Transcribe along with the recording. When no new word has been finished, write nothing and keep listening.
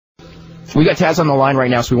We got Taz on the line right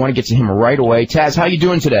now, so we want to get to him right away. Taz, how you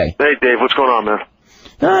doing today? Hey, Dave, what's going on, man?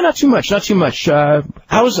 Not too much. How's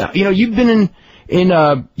you've been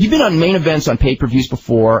you've been on main events on pay-per-views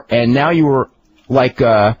before, and now you were like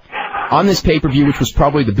on this pay-per-view, which was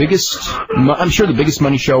probably the biggest, I'm sure the biggest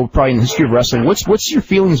money show probably in the history of wrestling. What's your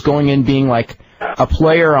feelings going in being like a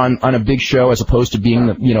player on a big show as opposed to being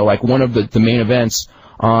like one of the main events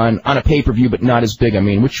on a pay-per-view but not as big? I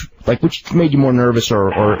mean, which made you more nervous,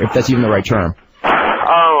 or if that's even the right term?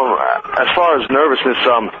 As far as nervousness,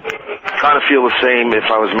 kind of feel the same if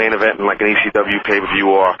I was main eventing like an ECW pay-per-view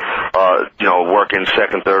or, working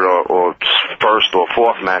second, third, or first or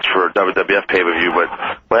fourth match for a WWF pay-per-view. But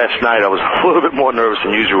last night I was a little bit more nervous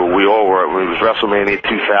than usual. We all were. It was WrestleMania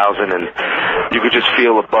 2000, and you could just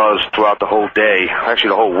feel the buzz throughout the whole day,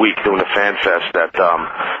 actually the whole week doing the Fan Fest that,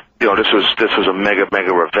 this was a mega event.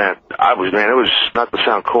 It was not to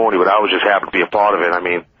sound corny, but I was just happy to be a part of it. I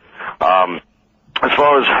mean, as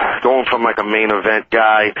far as going from like a main event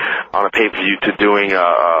guy on a pay-per-view to doing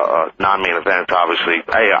a non-main event, obviously,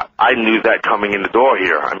 I knew that coming in the door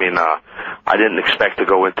here. I mean, I didn't expect to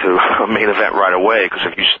go into a main event right away, because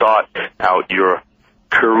if you start out your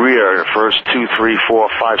career in the first 2, 3, 4,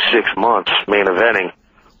 5, 6 months main eventing,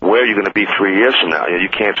 where are you going to be 3 years from now? You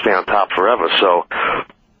can't stay on top forever. So,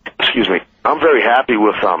 excuse me, I'm very happy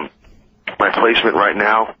with my placement right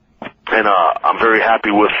now. And I'm very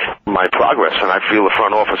happy with my progress, and I feel the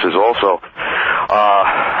front office is also.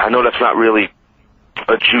 I know that's not really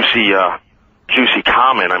a juicy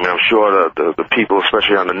comment. I mean, I'm sure the people,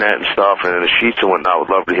 especially on the net and stuff, and in the sheets and whatnot,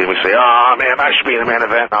 would love to hear me say, "Oh man, I should be in a main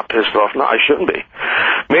event." And I'm pissed off. No, I shouldn't be.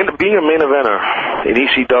 Being a main eventer in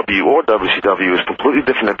ECW or WCW is completely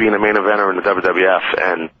different than being a main eventer in the WWF,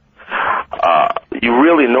 and you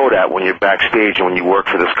really know that when you're backstage and when you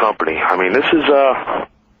work for this company. I mean, this is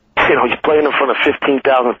you're playing in front of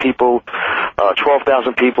 15,000 people,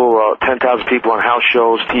 12,000 people, 10,000 people on house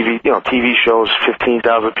shows, TV shows,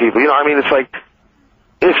 15,000 people. I mean, it's like,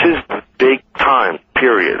 this is big time,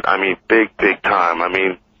 period. I mean, big time. I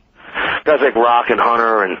mean, guys like Rock and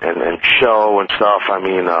Hunter and Show and stuff. I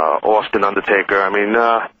mean, Austin, Undertaker. I mean,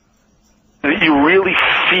 you really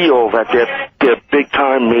feel that they're big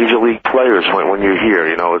time major league players when you're here.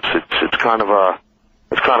 It's kind of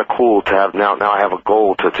it's kind of cool to have now I have a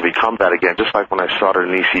goal to become that again, just like when I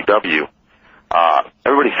started in ECW.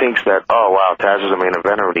 Everybody thinks that, oh, wow, Taz is a main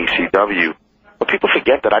eventer in ECW. But people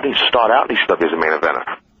forget that I didn't start out in ECW as a main eventer.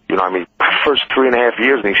 My first 3.5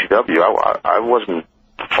 years in ECW, I was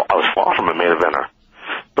far from a main eventer.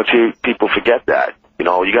 But people forget that. You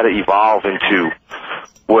got to evolve into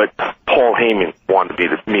what Paul Heyman wanted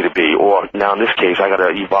me to be, or now in this case, I got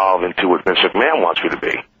to evolve into what Vince McMahon wants me to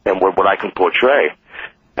be, and what I can portray.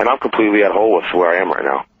 And I'm completely at whole with where I am right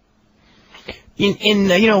now. In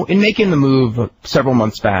making the move several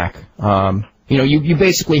months back, you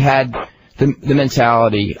basically had the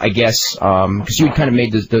mentality, I guess, because you had kind of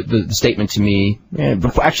made the statement to me,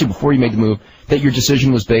 before you made the move, that your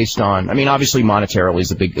decision was based on, I mean, obviously monetarily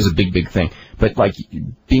is a big thing, but like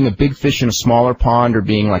being a big fish in a smaller pond or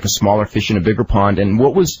being like a smaller fish in a bigger pond. And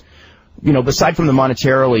what was, beside from the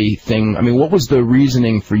monetarily thing, I mean, what was the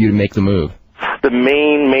reasoning for you to make the move? The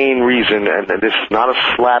main reason, and this is not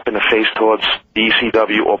a slap in the face towards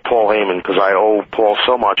ECW or Paul Heyman, because I owe Paul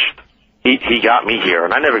so much. He got me here,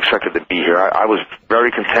 and I never expected to be here. I was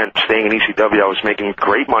very content staying in ECW. I was making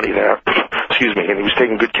great money there, excuse me, and he was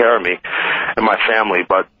taking good care of me and my family.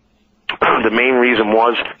 But the main reason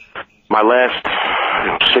was my last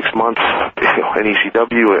 6 months in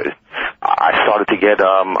ECW, I started to get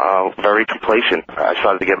very complacent. I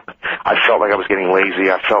felt like I was getting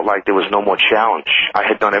lazy. I felt like there was no more challenge. I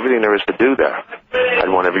had done everything there is to do there. I'd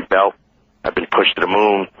won every belt. I'd been pushed to the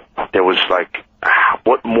moon. There was like,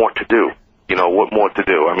 what more to do? What more to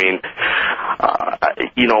do? I mean,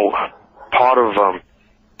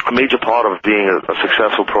 a major part of being a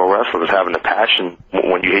successful pro wrestler is having the passion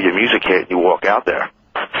when you hear your music hit and you walk out there.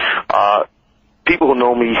 People who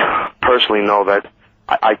know me personally know that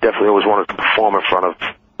I definitely always wanted to perform in front of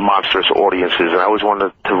monstrous audiences, and I always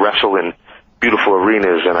wanted to wrestle in beautiful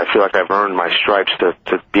arenas, and I feel like I've earned my stripes to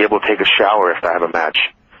be able to take a shower if I have a match,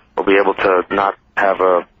 or be able to not have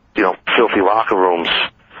filthy locker rooms.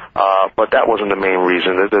 But that wasn't the main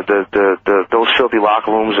reason. Those filthy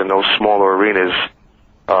locker rooms and those smaller arenas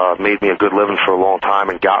made me a good living for a long time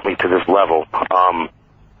and got me to this level.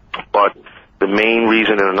 But the main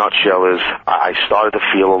reason in a nutshell is I started to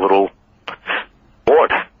feel a little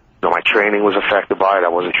bored. My training was affected by it. I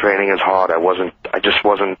wasn't training as hard. I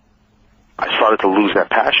started to lose that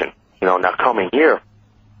passion. Now coming here,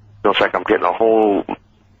 it's like I'm getting a whole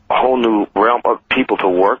whole new realm of people to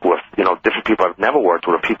work with, different people I've never worked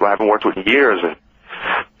with, or people I haven't worked with in years, and,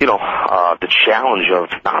 the challenge of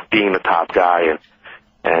not being the top guy,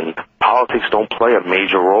 and politics don't play a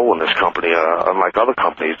major role in this company, unlike other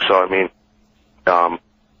companies. So, I mean,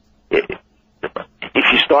 if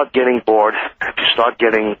you start getting bored, if you start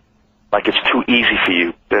getting like it's too easy for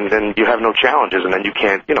you, then you have no challenges, and then you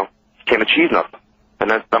can't achieve nothing.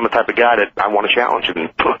 And I'm the type of guy that I want a challenge, and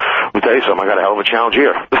let me tell you something, I got a hell of a challenge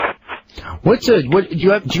here. Do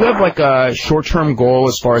you have like a short-term goal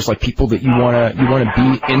as far as like people that you wanna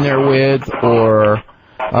be in there with, or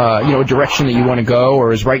a direction that you want to go,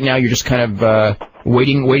 or is right now you're just kind of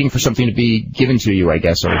waiting for something to be given to you, I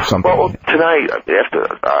guess, or something? Well, tonight,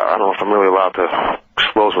 after I don't know if I'm really allowed to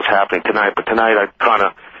disclose what's happening tonight, but tonight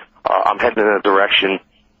I'm heading in a direction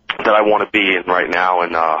that I want to be in right now,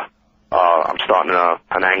 and I'm starting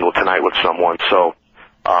an angle tonight with someone, so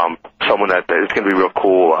someone that it's going to be real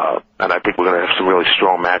cool, and I think we're going to have some really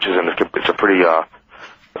strong matches, and it's going to be a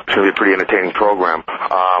pretty entertaining program.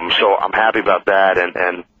 So I'm happy about that,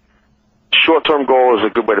 and short-term goal is a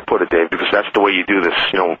good way to put it, Dave, because that's the way you do this.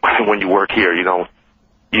 When you work here,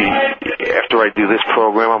 after I do this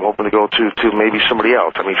program, I'm hoping to go to maybe somebody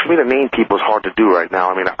else. I mean, for me to name people is hard to do right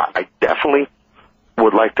now. I mean, I definitely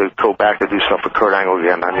would like to go back to do stuff with Kurt Angle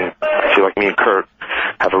again. I mean, I feel like me and Kurt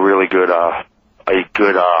have a really good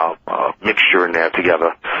mixture in there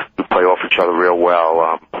together. We play off each other real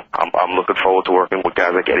well. I'm looking forward to working with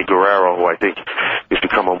guys like Eddie Guerrero, who I think has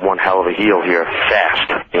become one hell of a heel here,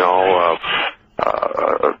 fast.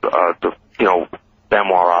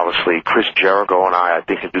 Benoit, obviously, Chris Jericho and I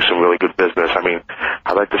think can do some really good business. I mean,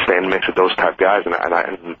 I'd like to stay in the mix with those type guys, and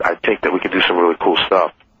I think that we could do some really cool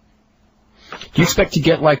stuff. Do you expect to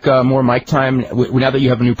get like more mic time now that you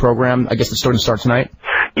have a new program? I guess it's starting to start tonight.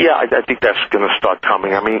 Yeah, I think that's going to start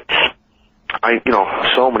coming. I mean,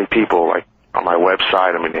 so many people like on my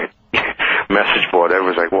website. I mean, message board.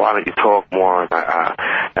 Everyone's like, "Why don't you talk more?" And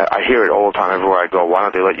I hear it all the time everywhere I go. Why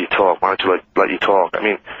don't they let you talk? Why don't you let you talk? I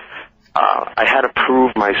mean, I had to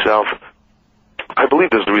prove myself. I believe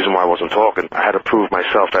there's the reason why I wasn't talking. I had to prove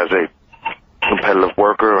myself as a competitive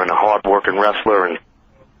worker and a hard-working wrestler, and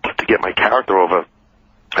to get my character over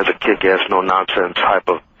as a kick-ass, no-nonsense type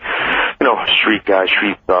of, street guy,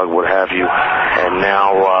 street thug, what have you. And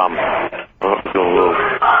now,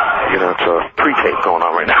 it's a pre-tape going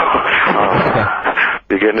on right now.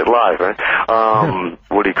 You're getting it live, right?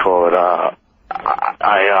 What do you call it?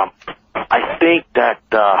 I think that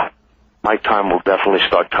my time will definitely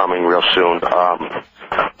start coming real soon.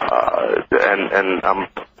 And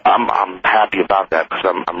I'm happy about that, because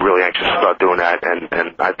I'm really anxious to start doing that,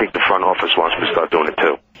 and I think the front office wants me to start doing it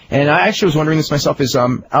too. And I actually was wondering this myself,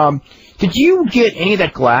 did you get any of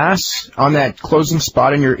that glass on that closing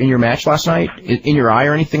spot in your match last night, in your eye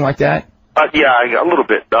or anything like that? Yeah, a little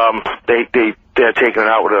bit. They're taking it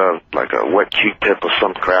out with a wet Q-tip or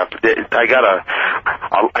some crap.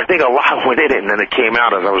 I think a lot went in it, and then it came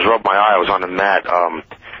out as I was rubbing my eye. I was on the mat.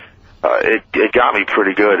 It got me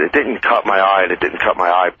pretty good. It didn't cut my eye, and it didn't cut my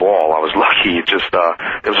eyeball. I was lucky. It just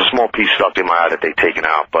there was a small piece stuck in my eye that they'd taken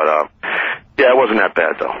out. But yeah, it wasn't that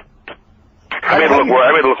bad though. I made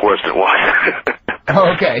it look worse than it was.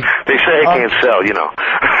 Oh, okay. They say I can't sell,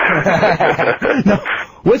 No.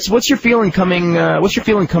 What's your feeling coming? What's your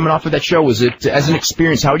feeling coming off of that show? Was it as an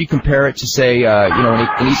experience? How would you compare it to say, an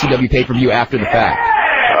ECW pay-per-view after the fact?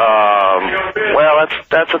 Well,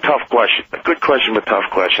 that's a tough question. A good question, but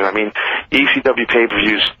tough question. I mean, ECW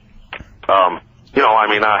pay-per-views.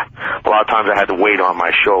 A lot of times I had the weight on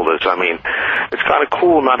my shoulders. I mean, it's kind of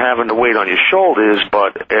cool not having the weight on your shoulders,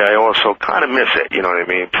 but I also kind of miss it, you know what I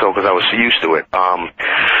mean? So, because I was so used to it.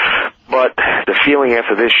 But the feeling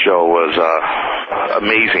after this show was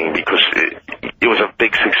amazing, because it was a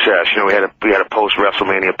big success. We had a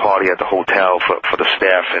post-WrestleMania party at the hotel for the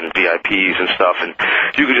staff and VIPs and stuff, and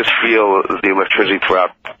you could just feel the electricity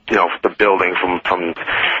throughout, the building, from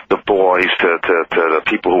the boys to the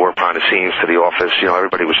people who work behind the scenes to the office.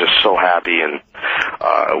 Everybody was just so happy, and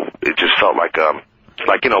it just felt like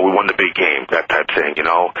we won the big game, that type thing,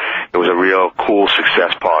 It was a real cool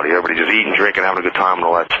success party. Everybody just eating, drinking, having a good time and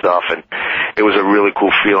all that stuff, and it was a really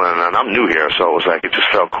cool feeling. And I'm new here, so it was like, it just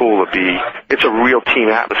felt cool to be, it's a real team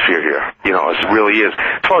atmosphere here, it really is.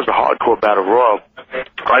 As far as the hardcore battle royal,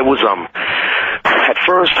 I was, at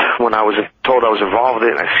first, when I was told I was involved with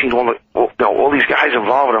it, and I seen all these guys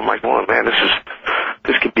involved, I'm like, well, man, this is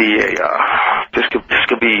this could be this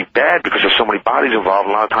could be bad because there's so many bodies involved.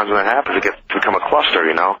 A lot of times when that happens, it gets to become a cluster,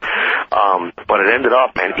 you know. But it ended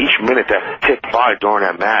up, man, each minute that ticked by during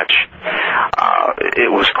that match,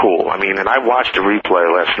 it was cool. I mean, and I watched the replay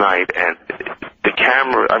last night, and the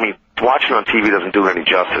camera, I mean, watching on TV doesn't do it any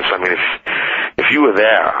justice. I mean, if you were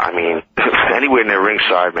there, I mean, anywhere near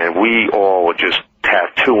ringside, man, we all were just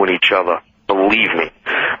tattooing each other. Believe me.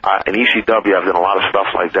 In ECW, I've done a lot of stuff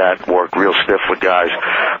like that, worked real stiff with guys,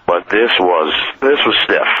 but this was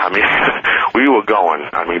stiff. I mean, we were going.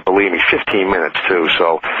 I mean, believe me, 15 minutes too.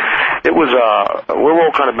 So it was. We're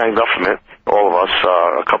all kind of banged up from it. All of us.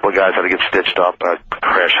 A couple of guys had to get stitched up.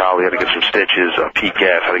 Crash Holly had to get some stitches. Pete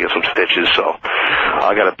Gaff had to get some stitches. So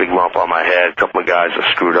I got a big lump on my head. A couple of guys are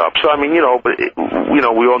screwed up. So I mean, you know, but we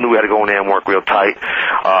all knew we had to go in there and work real tight.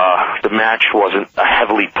 The match wasn't a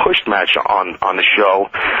heavily pushed match on the show,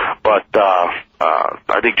 but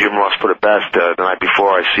I think Jim Ross put it best the night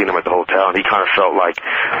before. I seen him at the hotel, and he kind of felt like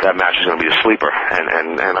that match was going to be a sleeper,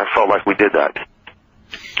 and I felt like we did that.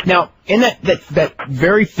 Now, in that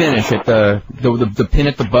very finish at the pin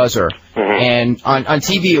at the buzzer, and on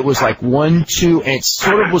TV it was like 1, 2, and it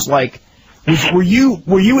sort of was like, were you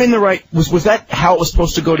in the right? Was that how it was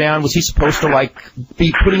supposed to go down? Was he supposed to like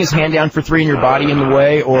be putting his hand down for 3 and your body in the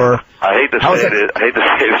way, or? I hate to say this,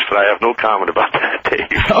 but I have no comment about that, Dave.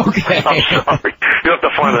 Okay. I'm sorry. You have to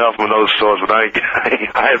find out from those sources, but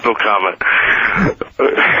I have no comment.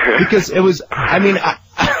 Because it was, I mean, okay.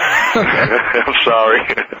 I'm sorry.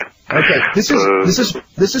 Okay,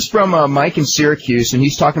 this is from Mike in Syracuse, and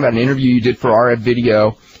he's talking about an interview you did for our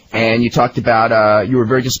video, and you talked about you were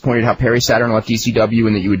very disappointed how Perry Saturn left ECW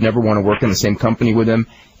and that you would never want to work in the same company with him,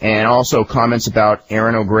 and also comments about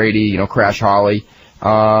Aaron O'Grady, you know, Crash Holly.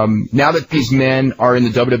 Now that these men are in the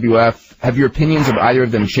WWF, have your opinions of either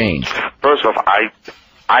of them changed? First off,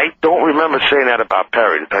 I don't remember saying that about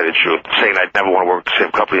Perry, to tell you the truth, saying I'd never want to work with the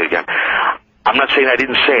same company again. I'm not saying I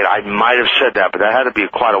didn't say it. I might have said that, but that had to be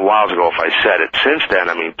quite a while ago if I said it. Since then,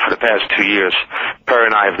 I mean, for the past 2 years, Perry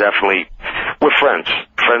and I have definitely, we're friends.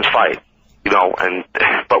 Friends fight, you know,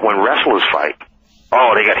 but when wrestlers fight,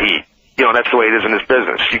 oh, they got heat. You know, that's the way it is in this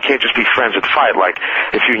business. You can't just be friends and fight. Like,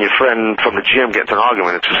 if you and your friend from the gym get into an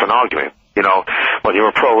argument, it's just an argument. You know, when you're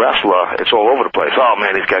a pro wrestler, it's all over the place. Oh,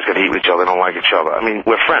 man, these guys got heat with each other. They don't like each other. I mean,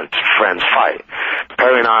 we're friends. Friends fight.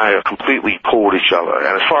 Perry and I are completely cool with each other.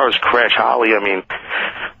 And as far as Crash Holly, I mean,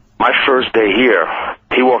 my first day here,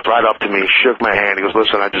 he walked right up to me, shook my hand. He goes,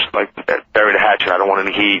 listen, I just like buried a hatchet. I don't want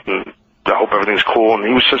any heat, and I hope everything's cool. And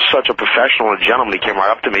he was just such a professional and gentleman. He came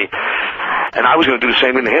right up to me. And I was going to do the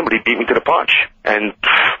same thing to him, but he beat me to the punch. And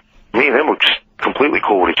me and him were just completely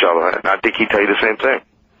cool with each other. And I think he'd tell you the same thing.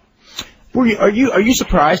 Are you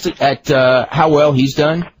surprised at how well he's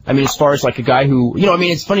done? I mean, as far as like a guy who, you know, I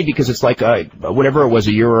mean, it's funny because it's like whatever it was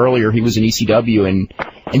a year earlier, he was in ECW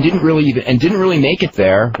and didn't really make it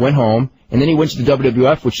there. Went home and then he went to the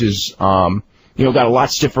WWF, which is you know, got a lot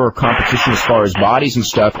stiffer competition as far as bodies and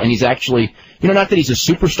stuff. And he's actually, you know, not that he's a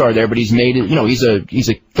superstar there, but he's made it. You know, he's a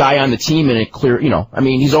guy on the team and it clear. You know, I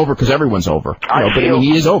mean, he's over because everyone's over. You know, but I mean,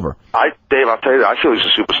 he is over. Dave, I'll tell you, I feel he's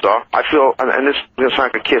a superstar. I feel, and this sounds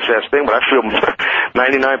like a kiss-ass thing, but I feel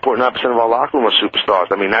 99.9% of our locker room are superstars.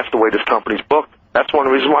 I mean, that's the way this company's booked. That's one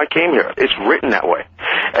of the reasons why I came here. It's written that way.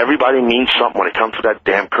 Everybody means something when it comes to that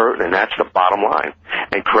damn curtain, and that's the bottom line.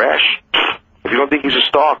 And Crash, if you don't think he's a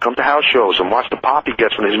star, come to house shows and watch the pop he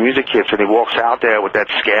gets when his music hits and he walks out there with that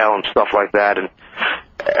scale and stuff like that. And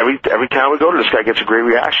every time we go to this guy gets a great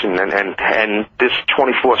reaction. And this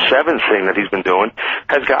 24/7 thing that he's been doing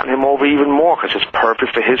has gotten him over even more because it's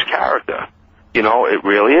perfect for his character. You know, it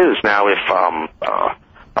really is. Now, if a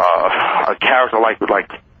character like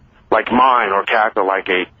mine, or a character like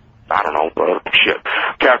a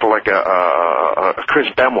character like a Chris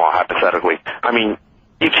Benoit, hypothetically, I mean,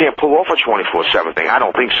 you can't pull off a 24/7 thing. I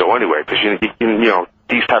don't think so anyway, because you know,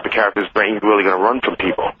 these type of characters ain't really going to run from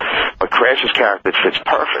people. But Crash's character fits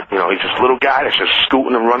perfect. You know, he's this little guy that's just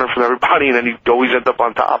scooting and running from everybody, and then he always ends up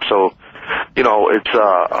on top. So, you know, it's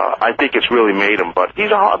I think it's really made him. But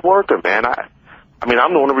he's a hard worker, man. I mean,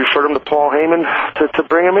 I'm the one who referred him to Paul Heyman to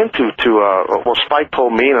bring him into well, Spike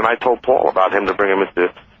told me, and I told Paul about him to bring him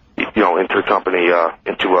into, you know, into the company,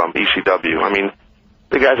 into ECW. I mean,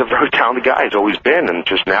 the guy's a very talented guy. He's always been, and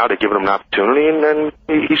just now they're giving him an opportunity, and then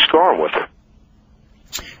he's scoring with it.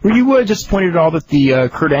 Were you disappointed at all that the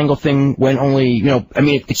Kurt Angle thing went only, you know, I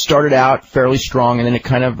mean, it started out fairly strong, and then it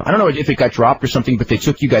kind of, I don't know if it got dropped or something, but they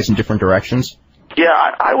took you guys in different directions? Yeah,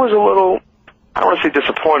 I was a little, I don't want to say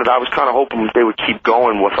disappointed. I was kind of hoping they would keep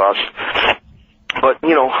going with us. But,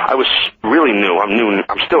 you know, I was really new.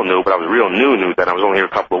 I'm still new, but I was real new that I was only here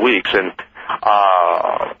a couple of weeks, and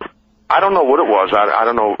I don't know what it was. I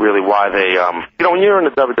don't know really why they, you know, when you're in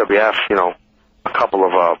the WWF, you know, a couple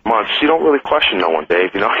of months, you don't really question no one, Dave.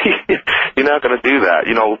 You know, you're not going to do that.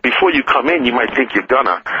 You know, before you come in, you might think you're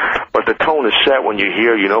gonna, but the tone is set when you're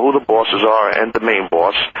here. You know who the bosses are and the main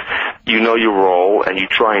boss. You know your role, and you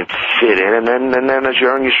try and fit in. And then as you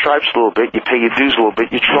earn your stripes a little bit, you pay your dues a little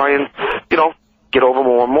bit. You try and, you know, get over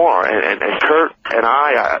more and more. And Kurt and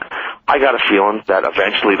I got a feeling that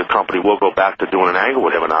eventually the company will go back to doing an angle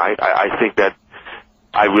with him and I think that.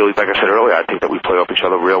 I really, like I said earlier, I think that we play off each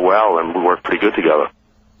other real well, and we work pretty good together.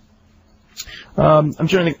 I'm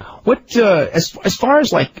trying to think. What, as far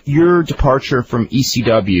as like your departure from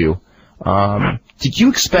ECW, did you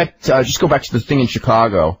expect? Just go back to the thing in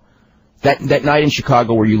Chicago, that night in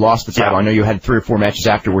Chicago where you lost the title. Yeah. I know you had 3 or 4 matches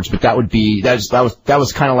afterwards, but that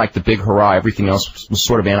was kind of like the big hurrah. Everything else was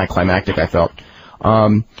sort of anticlimactic, I felt.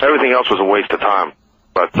 Everything else was a waste of time.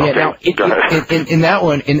 But okay, now,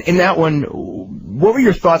 in that one, what were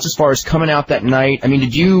your thoughts as far as coming out that night? I mean,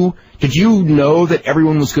 did you know that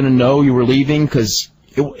everyone was going to know you were leaving? Because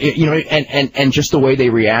you know, and just the way they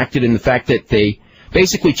reacted, and the fact that they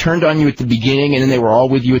basically turned on you at the beginning, and then they were all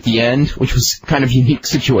with you at the end, which was kind of a unique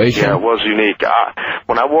situation. Yeah, it was unique.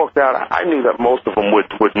 When I walked out, I knew that most of them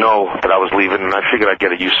would know that I was leaving, and I figured I'd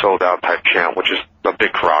get a "You sold out" type chant, which is a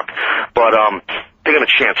big crock. But they're going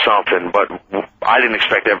to chant something, but I didn't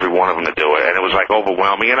expect every one of them to do it, and it was like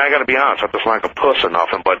overwhelming. And I got to be honest, I just like a puss or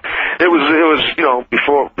nothing, but it was you know,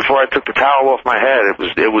 before I took the towel off my head,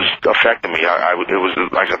 it was affecting me. It was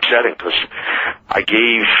like upsetting because I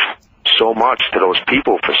gave so much to those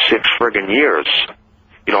people for 6 friggin' years.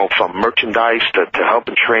 You know, from merchandise to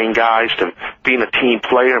helping train guys to being a team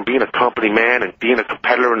player and being a company man and being a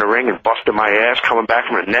competitor in the ring and busting my ass, coming back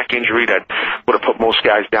from a neck injury that would have put most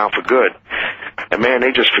guys down for good. And man,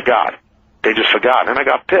 they just forgot. They just forgot. And I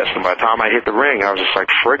got pissed. And by the time I hit the ring, I was just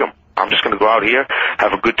like, frig 'em. I'm just going to go out here,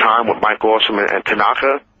 have a good time with Mike Awesome and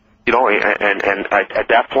Tanaka. You know, and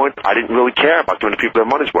at that point, I didn't really care about giving the people their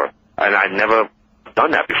money's worth. And I'd never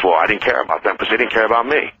done that before. I didn't care about them because they didn't care about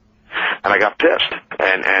me. And I got pissed,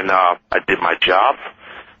 and I did my job,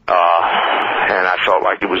 and I felt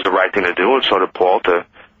like it was the right thing to do, and so did Paul to,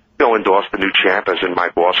 you know, endorse the new champ as in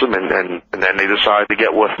Mike Awesome, and then they decided to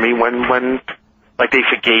get with me when like they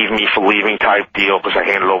forgave me for leaving type deal because I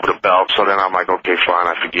handed over the belt. So then I'm like, okay, fine,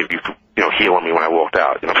 I forgive you for, you know, healing me when I walked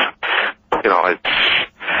out. You know,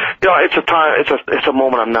 it's a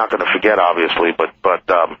moment I'm not going to forget, obviously, but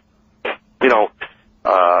you know,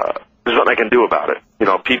 there's nothing I can do about it. You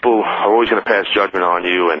know, people are always going to pass judgment on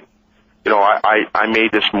you, and you know, I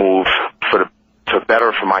made this move to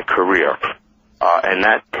better for my career, and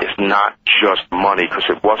that is not just money, because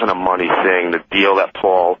it wasn't a money thing. The deal that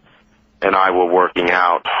Paul and I were working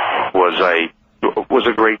out was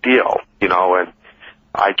a great deal, you know, and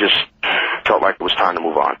I just felt like it was time to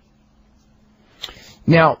move on.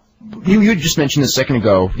 Now, you had just mentioned a second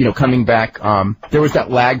ago, you know, coming back, there was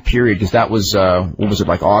that lag period, because that was, what was it,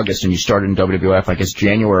 like August, and you started in WWF, I guess,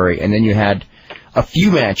 January, and then you had a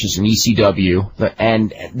few matches in ECW,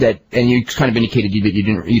 and you kind of indicated that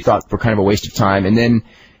you thought were kind of a waste of time, and then,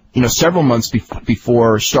 you know, several months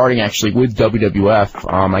before starting actually with WWF,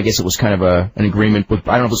 I guess it was kind of an agreement with,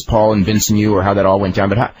 I don't know if it was Paul and Vince and you, or how that all went down,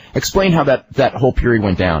 but explain how that whole period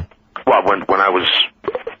went down. Well, when I was,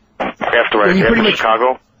 after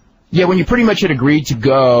Chicago? Yeah, when you pretty much had agreed to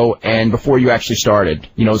go and before you actually started,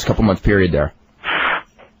 you know, it was a couple-month period there.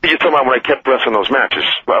 You're talking about when I kept wrestling those matches.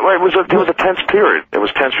 Well, it was a tense period. It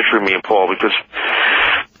was tense between me and Paul because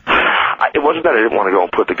it wasn't that I didn't want to go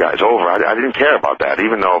and put the guys over. I didn't care about that,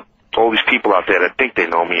 even though all these people out there that think they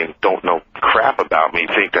know me and don't know crap about me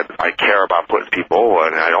think that I care about putting people over,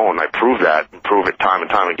 and I don't. I prove that and prove it time and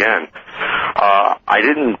time again.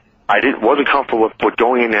 I wasn't comfortable with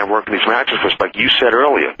going in there and working these matches because, like you said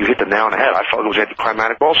earlier, you hit the nail on the head. I felt it was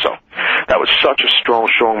anticlimactic also. That was such a strong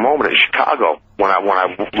moment in Chicago when I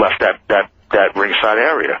left that ringside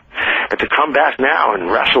area. And to come back now and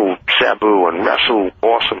wrestle Sabu and wrestle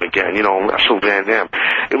Awesome again, you know, and wrestle Van Dam,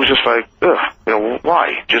 it was just like, ugh, you know,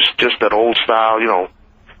 why? Just that old style, you know,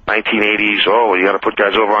 1980s, oh, you got to put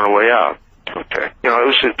guys over on the way out. Okay. You know,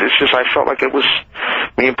 it's just, I felt like it was,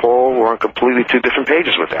 me and Paul were on completely 2 different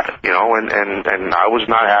pages with that, you know, and I was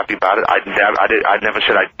not happy about it. I never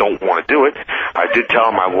said I don't want to do it. I did tell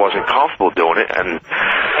him I wasn't comfortable doing it, and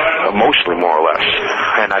emotionally, more or less,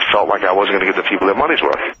 and I felt like I wasn't going to give the people their money's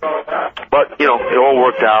worth. But, you know, it all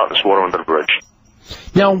worked out. It's water under the bridge.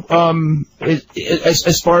 Now,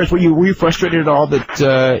 as far as were you frustrated at all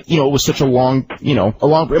that you know, it was such a long, I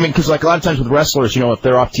mean, because like a lot of times with wrestlers, you know, if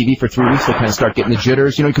they're off TV for 3 weeks, they kind of start getting the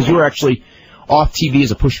jitters, you know, because you were actually off TV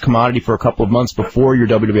as a push commodity for a couple of months before your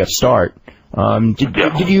WWF start.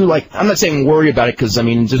 Did you, like, I'm not saying worry about it because, I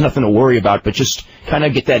mean, there's nothing to worry about, but just kind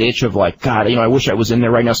of get that itch of, like, God, you know, I wish I was in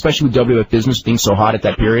there right now, especially with WWF business being so hot at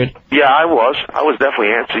that period? Yeah, I was definitely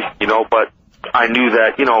antsy, you know, but I knew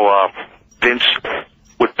that, you know, Vince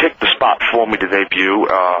would pick the spot for me to debut.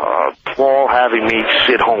 Paul having me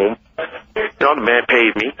sit home, you know, the man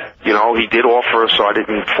paid me. You know, he did offer so I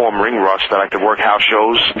didn't form ring rust, that I could work house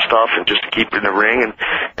shows and stuff and just to keep it in the ring,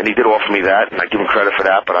 and he did offer me that, and I give him credit for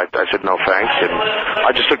that, but I said no thanks, and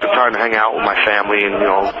I just took the time to hang out with my family, and, you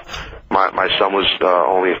know, my son was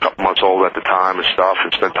only a couple months old at the time and stuff,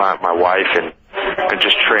 and spend time with my wife and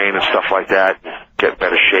just train and stuff like that, get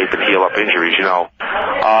better shape and heal up injuries, you know.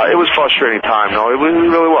 It was a frustrating time, no, it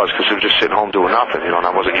really was, because it was just sitting home doing nothing, you know, and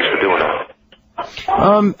I wasn't used to doing that.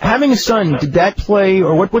 Having a son, did that play,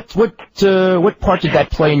 or what part did that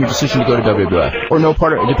play in your decision to go to WWF? Or no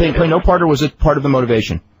part? Did it play no part, or was it part of the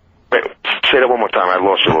motivation? Wait, say that one more time. I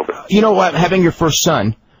lost you a little bit. You know what? Having your first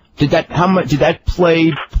son, did that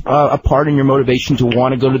play a part in your motivation to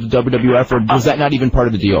want to go to the WWF, or was that not even part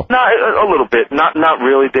of the deal? No, a little bit. Not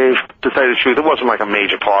really, Dave. To tell you the truth, it wasn't like a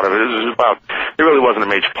major part of it. It really wasn't a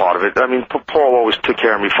major part of it. I mean, Paul always took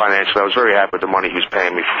care of me financially. I was very happy with the money he was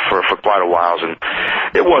paying me for quite a while, and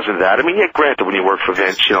it wasn't that. I mean, yeah, granted, when you work for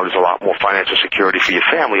Vince, you know, there's a lot more financial security for your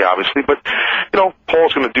family, obviously, but, you know,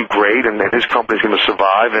 Paul's going to do great, and his company's going to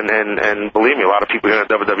survive, and believe me, a lot of people here at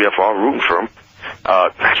WWF are rooting for him.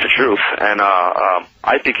 That's the truth, and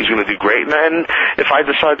I think he's going to do great. And if I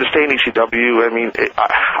decide to stay in ECW, I mean,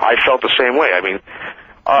 I felt the same way. I mean,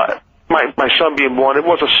 my son being born, it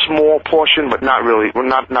was a small portion, but not really,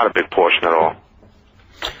 not a big portion at all.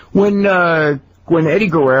 When Eddie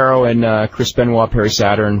Guerrero and Chris Benoit, Perry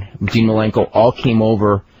Saturn, Dean Malenko all came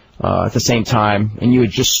over at the same time, and you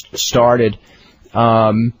had just started.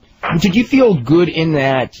 Did you feel good in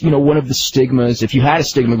that, you know, one of the stigmas, if you had a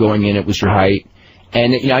stigma going in, it was your height,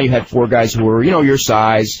 and now you had four guys who were, you know, your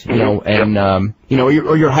size, you know, and, you know,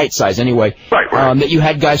 or your height size anyway, right. That you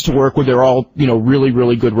had guys to work with, they're all, you know, really,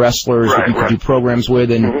 really good wrestlers that you could do programs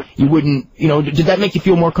with, and you wouldn't, you know, did that make you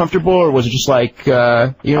feel more comfortable, or was it just like,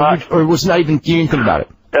 you know, or was it not even, you didn't think about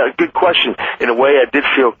it? Good question. In a way, I did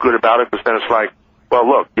feel good about it, because then it's like, well,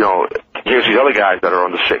 look, you know, here's these other guys that are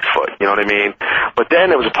on the 6 foot, you know what I mean? But then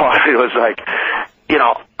there was a part of it, it was like, you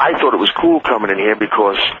know, I thought it was cool coming in here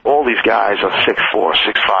because all these guys are 6'4",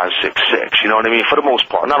 6'5", 6'6", you know what I mean? For the most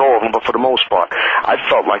part. Not all of them, but for the most part. I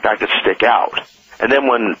felt like I could stick out. And then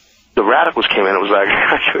when the Radicals came in, it was like,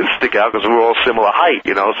 I couldn't stick out because we were all similar height,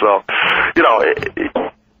 you know? So, you know,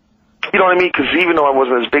 you know what I mean? Because even though I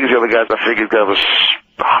wasn't as big as the other guys, I figured I was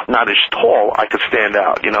not as tall, I could stand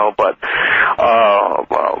out, you know, but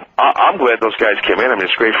well, I'm glad those guys came in. I mean,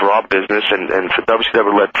 it's great for our business, and for WCW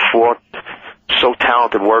to let four so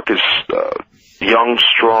talented workers, young,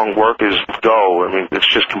 strong workers go. I mean, it's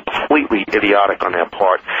just completely idiotic on their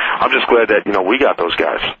part. I'm just glad that, you know, we got those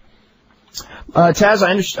guys.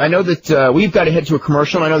 Taz, I know that we've got to head to a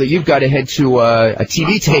commercial, and I know that you've got to head to a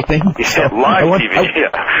TV taping. Yeah, live TV,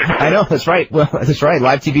 yeah. I know, that's right. Well, that's right.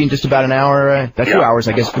 Live TV in just about an hour, 2 hours,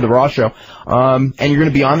 I guess, for the Raw show. And you're going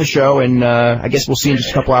to be on the show, and I guess we'll see in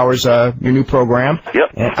just a couple hours your new program.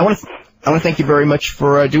 Yep. And I want to thank you very much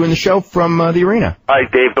for doing the show from the arena. All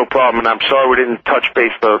right, Dave, no problem. And I'm sorry we didn't touch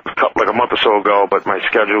base like a month or so ago, but my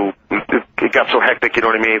schedule, it got so hectic, you know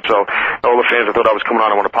what I mean? So all the fans that thought I was coming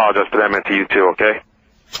on, I want to apologize to them and to you too, okay?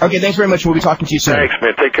 Okay, thanks very much. We'll be talking to you soon. Thanks,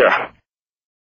 man. Take care.